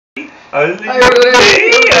Do you want to do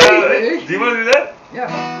that?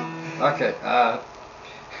 Yeah. Okay.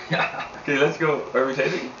 Yeah. Okay, let's go. Are we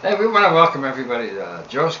taping? Hey, we want to welcome everybody to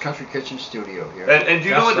Joe's Country Kitchen Studio here. And do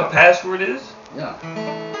you know what the password is? Yeah.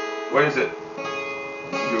 What is it?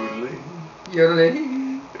 Yodeling.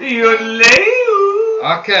 Yodeling. Yodeling.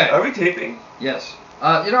 Okay. Are we taping? Yes.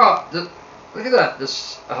 You know, look at that.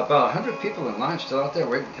 There's about 100 people in line still out there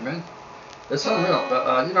waiting to come in. It's unreal.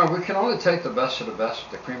 But, you know, we can only take the best of the best,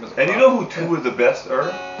 the cream of the crop. And you know who two of the best are?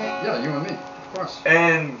 Yeah, you and me, of course.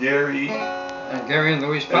 And Gary. And Gary and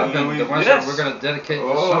Louise Putnam, the ones that we're going to dedicate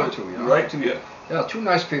this song to, you know. Right to you. Yeah, two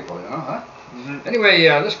nice people, you know, huh? Mm-hmm. Anyway,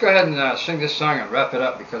 let's go ahead and sing this song and wrap it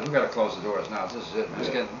up because we've got to close the doors now. This is it, man.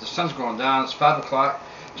 Yeah. The sun's going down. It's 5 o'clock.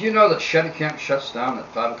 Do you know that Shetty Camp shuts down at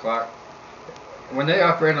 5 o'clock? When they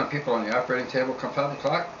operate on people on the operating table come 5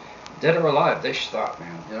 o'clock, dead or alive, they stop,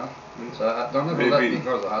 man, you know? So don't ever let me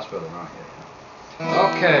go to the hospital around here.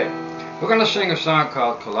 Okay, we're going to sing a song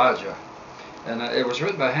called Kalijah. And it was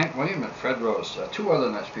written by Hank William and Fred Rose. Two other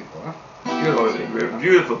nice people, huh? Beautiful people.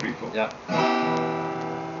 Beautiful people. Yeah.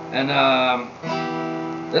 And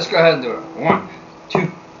let's go ahead and do it. 1,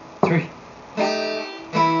 2, 3.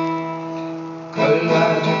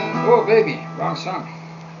 Kalijah. Oh, baby, wrong song.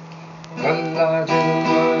 Kalijah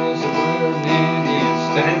was a wooden Indian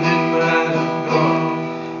standing by the door.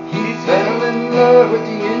 He fell in love with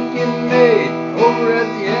the Indian maid over at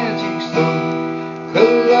the antique store.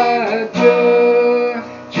 Kalijah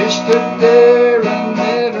just stood there and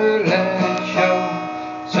never let it show,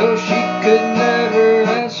 so she could never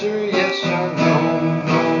answer yes or no.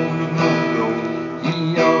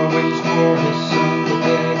 He always wore his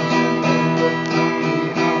sundays and never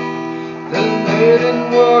hung off. The maiden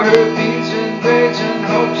wore her beads and braids and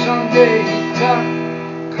hoped someday he'd talk.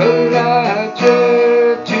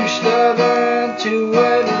 Kalijah, too stubborn to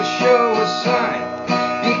ever show a sign,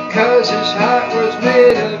 because his heart was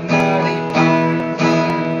made of knotty pine.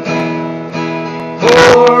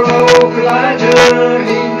 Poor old Kalijah,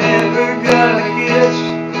 he never got a kiss.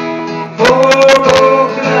 Poor old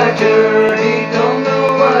Kalijah, he don't know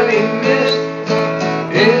what he missed.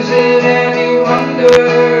 Is it any wonder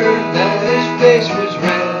that his face was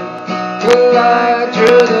red?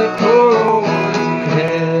 Kalijah, the poor old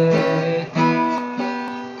head.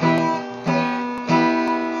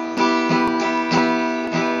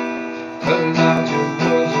 Kalijah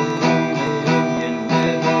was a lonely Indian,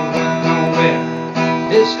 never went nowhere.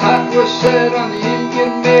 His heart was set on the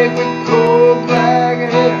Indian maid with cold black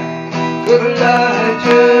hair.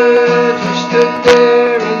 Kalijah just stood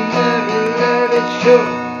there and never let it show,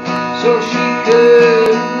 so she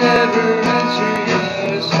could never answer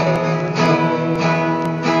yes or no.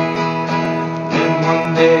 And one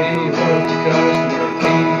day word the customer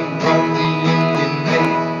came from the Indian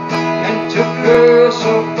maid and took her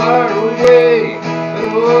so far away. But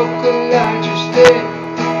oh, Kalijah stayed.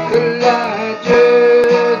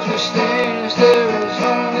 Kalijah just stands there as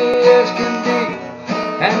lonely as can be,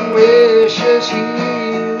 and wishes he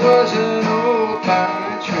was an old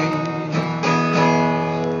pine tree.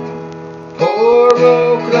 Poor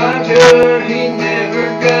old Kalijah, he never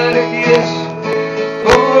got a kiss.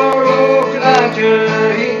 Poor old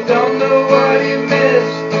Kalijah, he don't know what he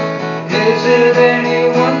missed. Is it any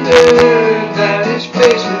wonder that his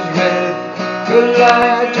face was red?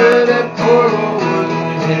 Kalijah, that poor old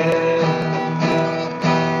wooden head.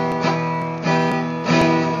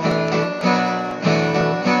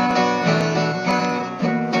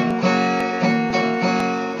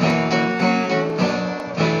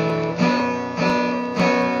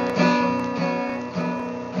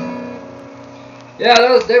 Yeah,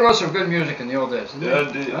 they wrote some good music in the old days,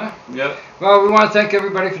 didn't they? Yeah, huh? Yeah. Well, we want to thank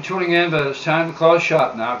everybody for tuning in, but it's time to close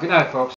shop now. Good night, folks.